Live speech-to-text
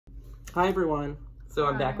Hi everyone. So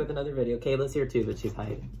I'm back Hi. with another video. Kayla's here too, but she's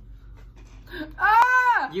hiding.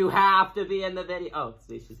 Ah! You have to be in the video. Oh,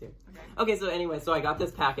 see, she's here. Okay. Okay, so anyway, so I got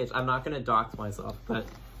this package. I'm not gonna dox myself, but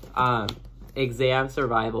exam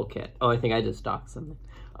survival kit. Oh, I think I just doxed something.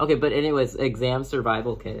 Okay, but anyways, exam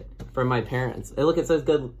survival kit from my parents. Hey, look, it says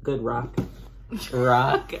good rock.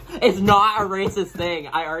 Rock. It's not a racist thing.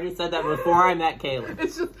 I already said that before I met Kayla.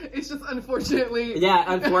 It's just unfortunately. Yeah,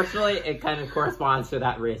 unfortunately, it kind of corresponds to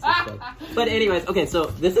that racist thing. But anyways, okay, so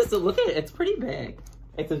this is, look at it, it's pretty big.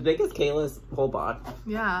 It's as big as Kayla's whole body.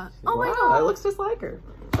 Yeah. Oh Wow, my god. it looks just like her.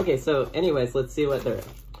 Okay, so anyways, let's see what they're,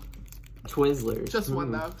 Twizzlers. Just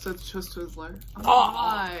one though, so it's just Twizzler.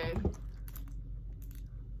 Oh.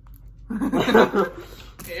 God.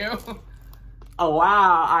 Ew. Oh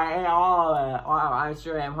wow, I ate all of it. Wow, I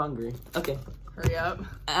sure am hungry. Okay. Hurry up.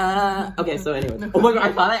 Okay, so anyways. Oh my god,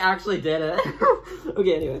 I thought I actually did it.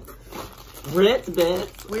 Okay, anyways. Ritz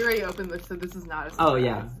Bits. We already opened this, so this is not a surprise. Oh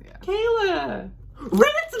yeah. Kayla!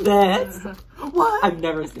 Ritz Bits! What? I've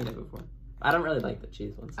never seen it before. I don't really like the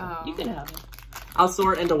cheese ones. So Oh. you can have it. I'll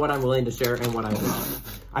sort into what I'm willing to share and what I won't.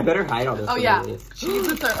 I better hide all this. Oh for yeah, the release.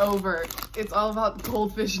 Cheez-Its are over. It's all about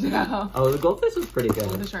goldfish now. Oh, the goldfish was pretty good.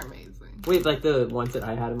 Goldfish are amazing. Wait, like the ones that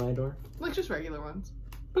I had in my door? Like just regular ones.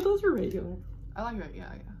 But those are regular. I like it, yeah.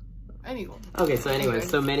 Any gold. Okay, so anyways, Anyway.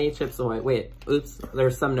 so mini Chips Ahoy. Wait, oops,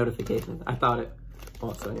 there's some notifications. I thought it.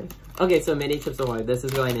 Well, so anyway. Okay, so mini Chips Ahoy. This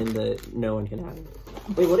is going in the no one can have it.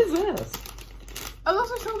 Wait, what is this? Oh,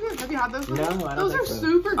 those are so good. Have you had those? No, I don't Those think are so.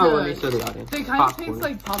 super good. Oh, let me show the audience. They kind of Popcorn. taste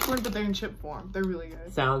like popcorn, but they're in chip form. They're really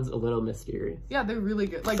good. Sounds a little mysterious. Yeah, they're really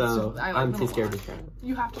good. Like, So, I like I'm them too a scared lot. to try them.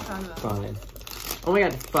 You have to try them. Fine. Oh my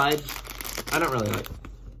god, fudge. I don't really like it.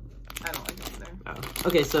 I don't like them either. Oh.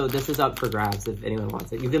 Okay, so this is up for grabs if anyone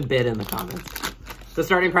wants it. You can bid in the comments. The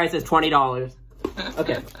starting price is $20.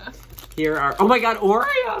 Okay. Here are, oh my god,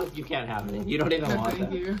 Oreos! You can't have any. You don't even want Thank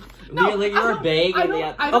them. you. You're big I in the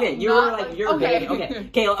don't- I don't okay, you were not like, like- you're okay. big. Okay.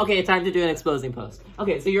 Kayla, okay, time to do an exposing post.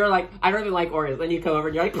 Okay, so you're like, I don't even like Oreos. Then you come over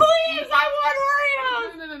and you're like, please, I want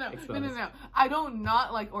Oreos! No. I don't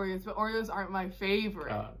not like Oreos, but Oreos aren't my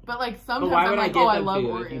favorite. But like But sometimes why I'm would like, I give oh, I them love to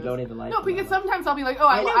you Oreos. if you don't even like no, them? because sometimes I'll be like, oh,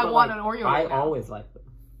 I know, want but, an Oreo. I right now. always like them.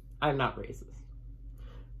 I'm not racist.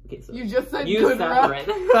 Okay, so You just said you good separate.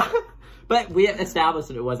 But we established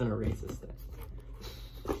that it wasn't a racist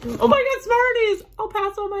thing. Oh my god, Smarties! I'll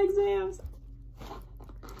pass all my exams.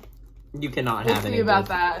 You cannot We'll have any see of about those.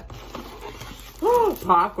 that.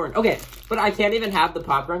 Popcorn. Okay, but I can't even have the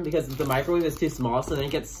popcorn because the microwave is too small, so then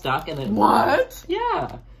it gets stuck and then it What? burns.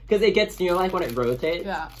 Yeah. Because it gets, you know, like when it rotates?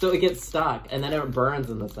 Yeah. So it gets stuck and then it burns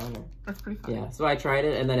in the center. That's pretty funny. Yeah, so I tried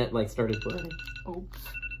it and then it like started burning. Oops.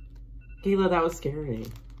 Kayla, that was scary.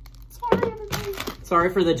 Sorry, everybody. Sorry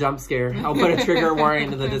for the jump scare. I'll put a trigger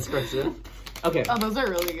warning in the description. Okay. Oh, those are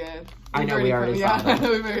really good. I know, we already saw that.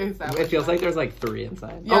 We've already established It feels that. like there's like 3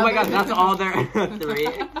 inside. Yeah, Oh my god, but- that's all there 3.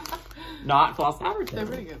 Not false They're advertising.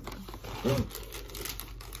 pretty good.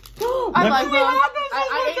 I like those. I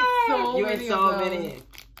I ate so You many ate so of those. many.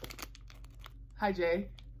 Hi, Jay.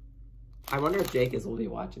 I wonder if Jake will be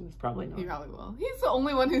watching this. Probably not. He probably will. He's the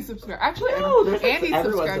only one who subscribed. Actually, No, there's Andy everyone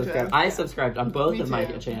subscribed to subscribed. us. I Yeah. subscribed on both Me of my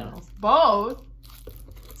too. channels. Both.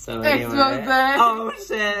 So Expose anyway. that. Oh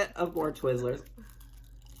shit! Of more Twizzlers.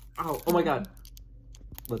 Oh my god.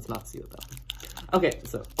 Let's not see what that. Okay,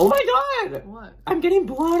 so oh my god! What? I'm getting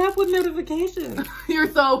blown up with notifications,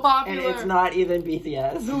 You're so and popular. it's not even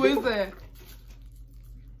BTS. Who is it?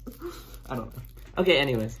 I don't know. Okay,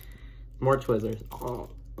 anyways, more Twizzlers.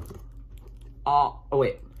 Oh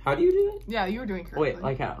wait, how do you do it? Yeah, you were doing correctly. Wait,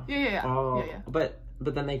 like how? Yeah. Oh, Yeah. but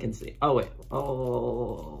then they can see. Oh wait.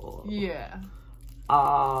 Oh. Yeah.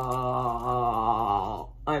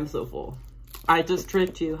 I'm so full. I just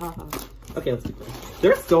tricked you. Haha. Okay, let's keep going.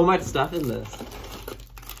 There's so much stuff in this.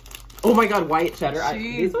 Oh my god, white cheddar.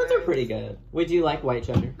 These ones are Jesus. pretty good. Would you like white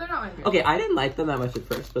cheddar? They're not my fave. Okay, I didn't like them that much at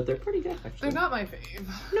first, but they're pretty good actually. They're not my fave.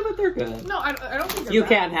 No, but they're good. No, I don't think they're You bad.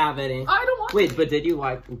 can't have any. I don't want Wait, them. but do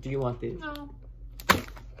you want these? No.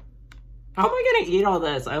 How am I gonna eat all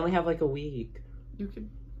this? I only have like a week. You could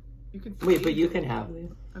Wait, save but you it. can have these.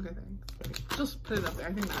 Okay, thanks. Just put it up there.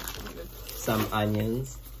 I think that's pretty Some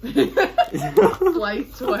onions. good.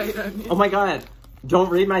 Sliced white onion. Oh my god. Don't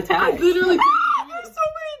read my I tag. literally There's so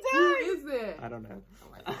Who many tags. is it? I don't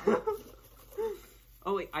know.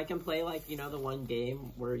 Oh wait, I can play like, you know, the one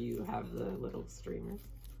game where you have the little streamers.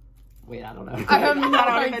 Wait, I don't know. I have no I don't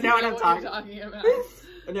idea even know what I'm what talking you're talking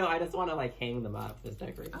about. No, I just want to like hang them up as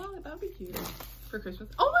decoration. Oh, that'd be cute. For Christmas.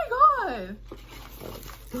 Oh my god!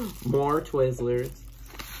 More Twizzlers.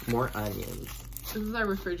 More onions. This is our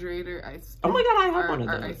refrigerator ice. Oh my god, I have our, one of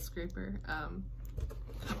our those. ice scraper.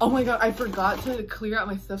 Oh my god, I forgot to clear out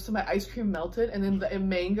my stuff, so my ice cream melted, and then the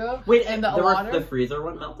mango Wait, and the there water. the freezer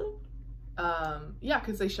one melted? Yeah,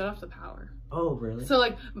 because they shut off the power. Oh, really? So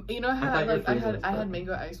like, you know how I had broken.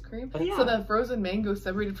 mango ice cream. Oh, yeah. So the frozen mango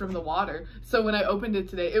separated from the water. So when I opened it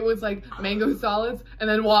today, it was like mango solids and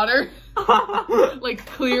then water, like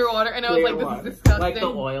clear water, and I was like, this is disgusting. Like the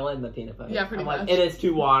oil in the peanut butter. Yeah, pretty I'm much. Like, it is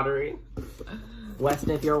too watery.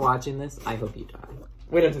 Weston, if you're watching this, I hope you die.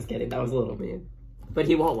 Wait, I'm just kidding. That was a little mean. But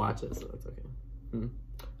he won't watch it, so it's okay.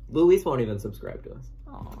 Luis won't even subscribe to us.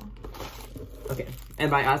 Aww. Okay. And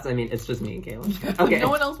by us, I mean, it's just me and Kayla. Okay. No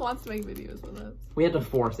one else wants to make videos with us. We had to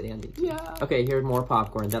force Andy. Yeah. Okay, here's more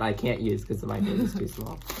popcorn that I can't use because my face is too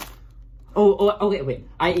small. Oh, okay, wait.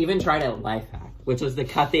 I even tried a life hack, which was to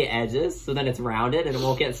cut the edges so then it's rounded and it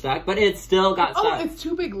won't get stuck, but it still got stuck. Oh, it's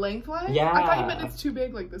too big lengthwise? Yeah. I thought you meant it's too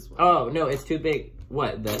big like this one. Oh, no, it's too big.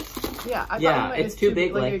 What, this? Yeah, I thought Yeah, you meant it's too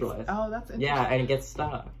big like, lengthwise. oh, that's interesting. Yeah, and it gets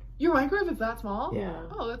stuck. Your microwave is that small? Yeah.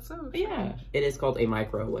 Oh, that's so strange. Yeah. It is called a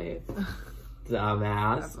microwave.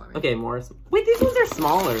 Dumbass. funny. Okay, more. Wait, these ones are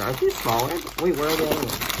smaller. Aren't these smaller? Wait, where are the other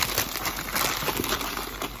ones?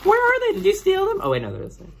 Where are they? Did you steal them? Oh, wait, no, they're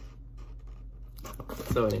the same.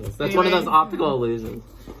 So anyways, that's one of those optical illusions.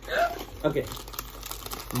 Okay.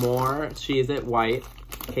 More Cheez-It white.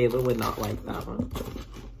 Kayla would not like that one.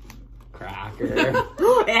 Cracker. Aaron's!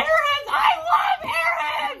 I love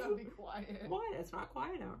Aaron's! Be quiet. What? It's not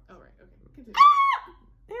quiet now. Oh, right, okay. Continue.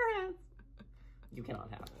 Aaron's! You cannot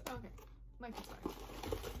have it. Okay. Like this side.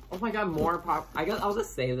 Oh my god, more pop. I guess I'll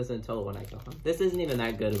just save this until when I go home. This isn't even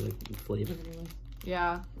that good of a flavor anyway.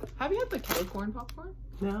 Yeah. Have you had the kettle corn popcorn?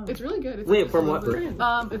 No. It's really good. It's Wait, like from what brand?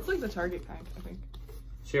 It's like the Target kind, I think.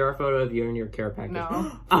 Share a photo of you and your care package.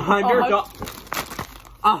 No. $100.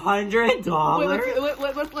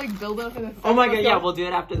 Wait, let's like build up in a Oh my god, yeah, we'll do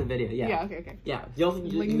it after the video. Yeah. Yeah, okay. Yeah, you guys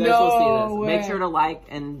will see No this. way. Make sure to like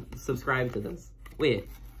and subscribe to this. Wait,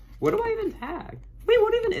 what do I even tag? Wait,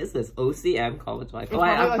 what even is this? OCM College Life. Oh,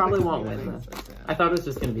 I probably won't win this. I thought it was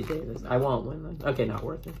just gonna be Davis. I won't win this. Okay, not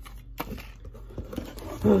worth it.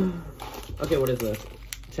 Okay, what is this?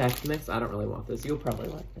 Chex Mix? I don't really want this. You'll probably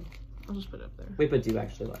like it. I'll just put it up there. Wait, but do you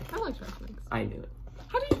actually like it? I like Chex Mix. I knew it.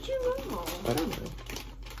 How did you know? I don't know.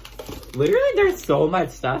 Literally, there's so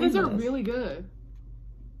much stuff. These are really good.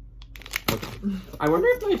 Okay. I wonder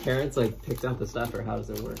if my parents like picked out the stuff or how does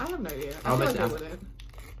it work? I have no idea. How I feel much like they wouldn't.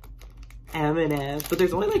 M&M's, but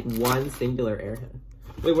there's only like one singular Airhead.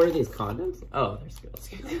 Wait, what are these condoms? Oh, they're skills.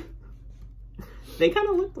 They kind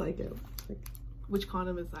of look like it. Which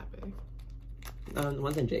condom is that big? The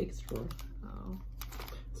ones in Jake's drawer. Oh.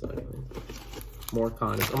 So anyway, more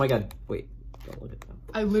condoms. Oh my god, wait, don't look at them.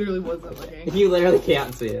 I literally wasn't looking. You literally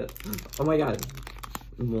can't see it. Oh my god,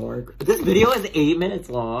 more. This video is 8 minutes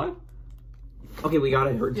long. Okay, we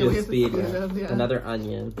gotta just speed it. Yeah. Another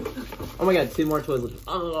onion. Oh my god, 2 more Twizzlers.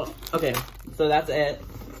 Oh, okay, so that's it.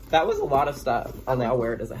 That was a lot of stuff. I'll now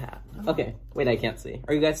wear it as a hat. Okay, wait, I can't see.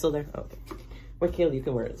 Are you guys still there? Oh, okay. Wait, Kayla, you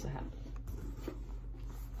can wear it as a hat.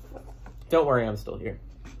 Don't worry, I'm still here.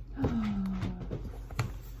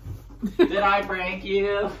 Did I prank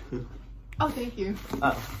you? Oh, thank you.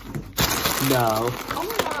 No. Oh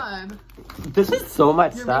my god. This is so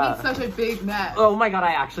much You're stuff. making such a big mess. Oh my god,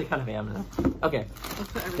 I actually kind of am now. Okay.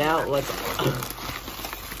 Now let's.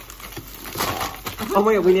 Oh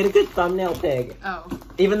my god, we need a good thumbnail pig. Oh.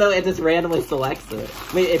 Even though it just randomly selects it.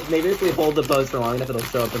 Maybe if we hold the pose for long enough, it'll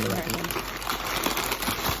show up in the recommend.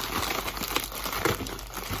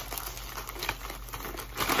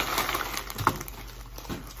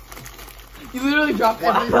 You literally dropped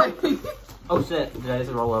everything. Oh shit, did I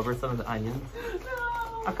just roll over some of the onions?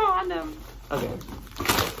 No. A condom. Okay.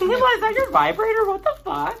 Kayla, is that your vibrator? What the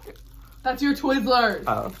fuck? That's your Twizzlers.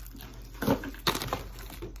 Oh.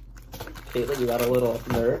 Caitlin, you got a little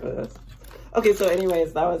nervous. Okay, so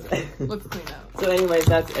anyways, that was... Let's clean up. So anyways,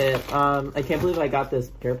 that's it. I can't believe I got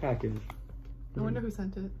this care package. I wonder who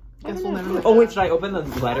sent it. Guess we'll never know. Oh wait, should I open the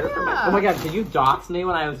letter? Oh, yeah. Oh my god, did you dox me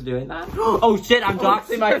when I was doing that? Oh shit, I'm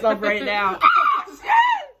doxing myself right now.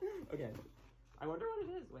 Okay. I wonder what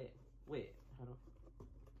it is. Wait. How do...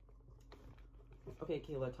 Okay,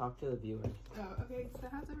 Kayla, talk to the viewers. Oh, okay. So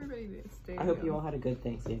how's everybody stay? I hope you all had a good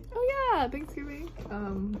Thanksgiving. Oh yeah, Thanksgiving.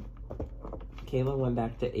 Kayla went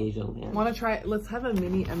back to Asia land. Want to try? Let's have a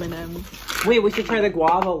mini M&M. Wait, we should try the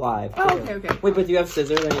guava live. Oh, okay. Wait, but do you have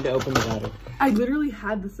scissors? I need to open the letter. I literally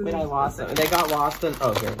had the scissors. Wait, I lost them. They got lost in...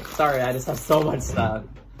 Oh, here. Sorry, I just have so much stuff.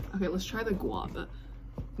 Okay, let's try the guava.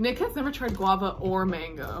 Nick has never tried guava or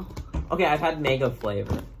mango. Okay, I've had mango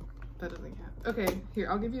flavor. That doesn't count. Okay, here,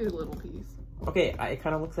 I'll give you a little piece. Okay, it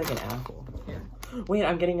kind of looks like an apple. Here. Wait,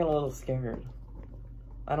 I'm getting a little scared.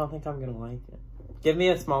 I don't think I'm gonna like it. Give me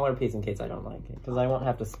a smaller piece in case I don't like it, because I won't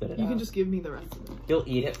have to spit it out. You can just give me the rest of it. You'll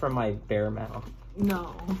eat it from my bare mouth.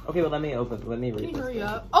 No. Okay, well, let me read Can you this hurry thing.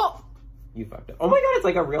 up? Oh! You fucked it. Oh my god, it's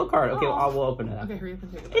like a real card. Okay, Aw. we'll open it up. Okay, hurry up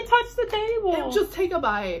and take it. It touched the table. Just take a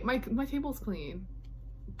bite. My table's clean.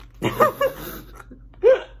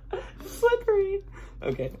 Slippery.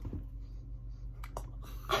 Okay.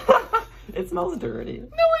 It smells dirty. No,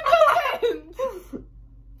 it doesn't!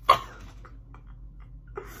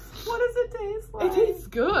 What does it taste like? It tastes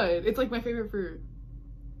good. It's like my favorite fruit.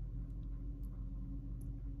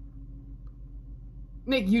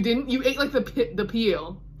 Nick, you didn't? You ate like the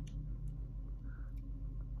peel.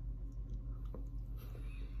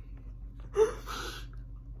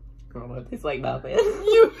 Oh, it tastes like nothing.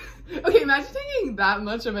 Okay, imagine taking that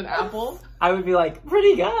much of an apple. I would be like,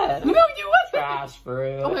 pretty good. No, you wouldn't. Trash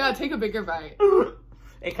fruit. Oh my god, take a bigger bite.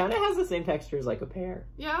 It kind of has the same texture as like a pear.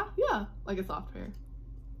 Yeah, like a soft pear.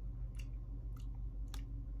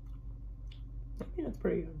 I think that's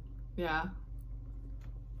pretty good. Yeah.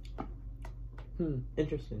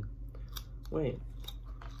 Interesting. Wait.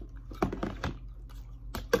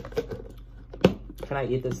 Can I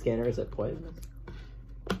eat the skin or is it poisonous?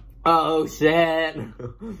 Oh shit!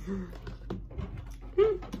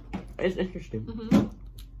 It's interesting.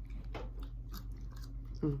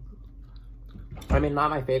 I mean, not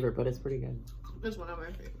my favorite, but it's pretty good. It's one of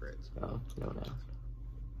my favorites. Oh, no one asked.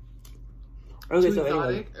 Okay, so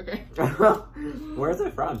anyway. Okay. Where's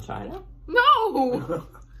it from? China? No!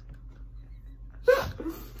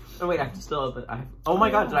 Oh wait, I have to still open. Oh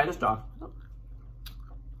my god, did I just talk?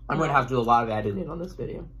 I'm going to have to do a lot of editing on this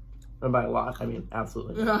video. And by a lot, I mean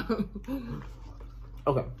absolutely.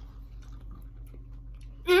 Okay.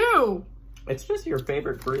 Ew! It's just your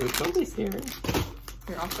favorite fruit. Don't be scared.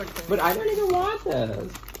 Here, I'll start cleaning. But I don't even want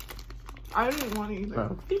this. I didn't want to either.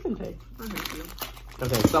 Oh, you can take. Thank you.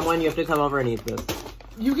 Okay, someone, you have to come over and eat this.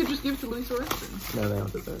 You could just give it to Lisa Richardson. No, they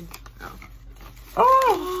don't deserve. Oh.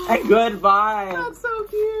 Oh! And good vibes! That's so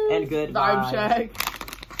cute! And good Vibe vibes.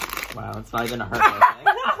 check. Wow, it's not even a hurt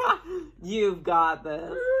thing. You've got this.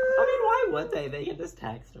 I mean, why would they? They can just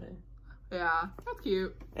text me. Yeah, that's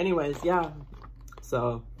cute. Anyways, yeah.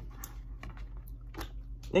 So.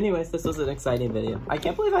 Anyways, this was an exciting video. I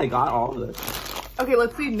can't believe I got all of this. Okay,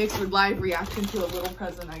 let's see Nick's live reaction to a little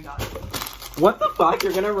present I got. What the fuck?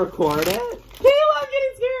 You're gonna record it? Kayla, I'm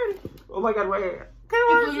getting scared! Oh my god, wait.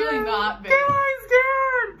 Kayla, It's literally not big. Kayla, I'm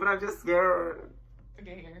scared! But I'm just scared.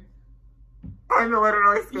 Okay, here. I'm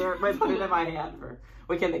literally scared. Wait, put it in my hand for.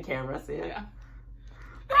 Wait, can the camera see it? Yeah.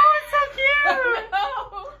 Oh, it's so cute!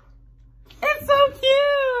 No. It's so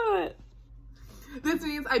cute! This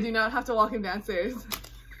means I do not have to walk him downstairs.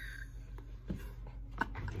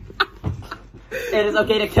 It is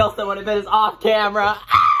okay to kill someone if it is off camera.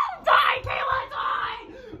 Ah! Die, Kayla, die!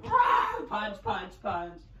 Ah! Punch, punch,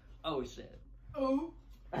 punch. Oh, shit. Oh.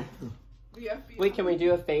 Wait, can we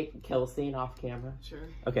do a fake kill scene off camera? Sure.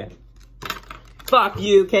 Okay. Fuck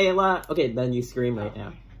you, Kayla. Okay, then you scream right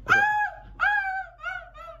now. Okay,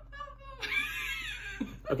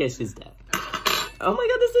 okay, she's dead. Oh my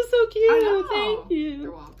god, this is so cute. I know. Thank you.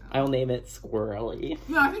 You're welcome. I'll name it Squirrely.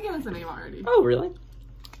 No, I think it has a name already. Oh, really?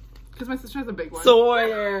 Because my sister has a big one.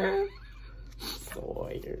 Sawyer.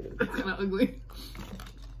 Sawyer. It's kind of ugly.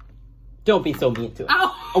 Don't be so mean to it.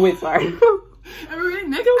 Ow! Oh, wait, sorry. Everybody,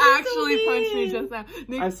 Nick Don't be so actually punched me mean. just now.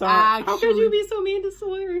 Nick I'm sorry. actually... How could you be so mean to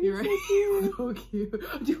Sawyer? He's You're right. so cute. So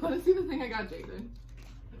cute. Do you want to see the thing I got Jaden?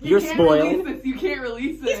 You're can't spoiling. Release this. You can't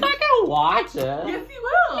release this. He's not gonna watch it. Yes, he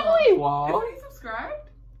will. No, he won't. Isn't he subscribed?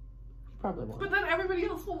 Probably won't. But then everybody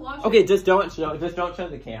else will watch Okay, it. just don't show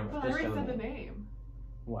the camera. But I Just already show said the me. name.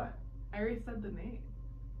 What? I already said the name.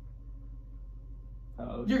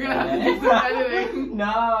 Oh, You're gonna have to do some editing.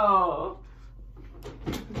 No.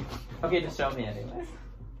 Okay, just show me anyways.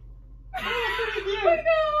 I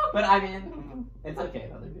know. But I mean, it's okay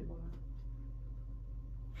if other people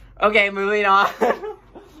know. Okay, moving on.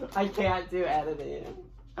 I can't do editing.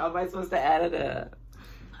 How am I supposed to edit it?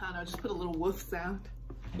 I don't know, just put a little woof sound.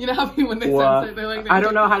 You know how people, when they What? censor, they're like... I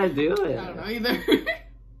don't know how to do it. I don't know either.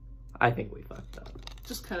 I think we fucked up.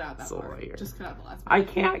 Just cut out that part. Sawyer. Just cut out the last part. I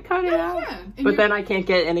can't cut it Yeah, you out. can. And But then I can't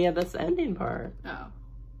get any of this ending part. Oh.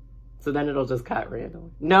 So then it'll just cut randomly.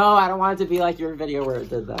 No, I don't want it to be like your video where it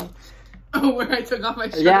did that. Oh, where I took off my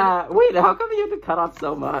shirt? Yeah, wait, how come you had to cut off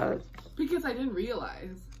so much? Because I didn't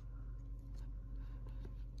realize.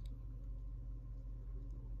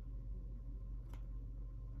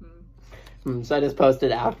 So I just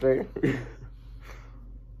posted after.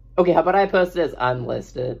 Okay, how about I post it as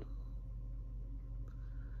unlisted?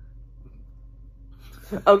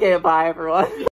 Okay, bye everyone.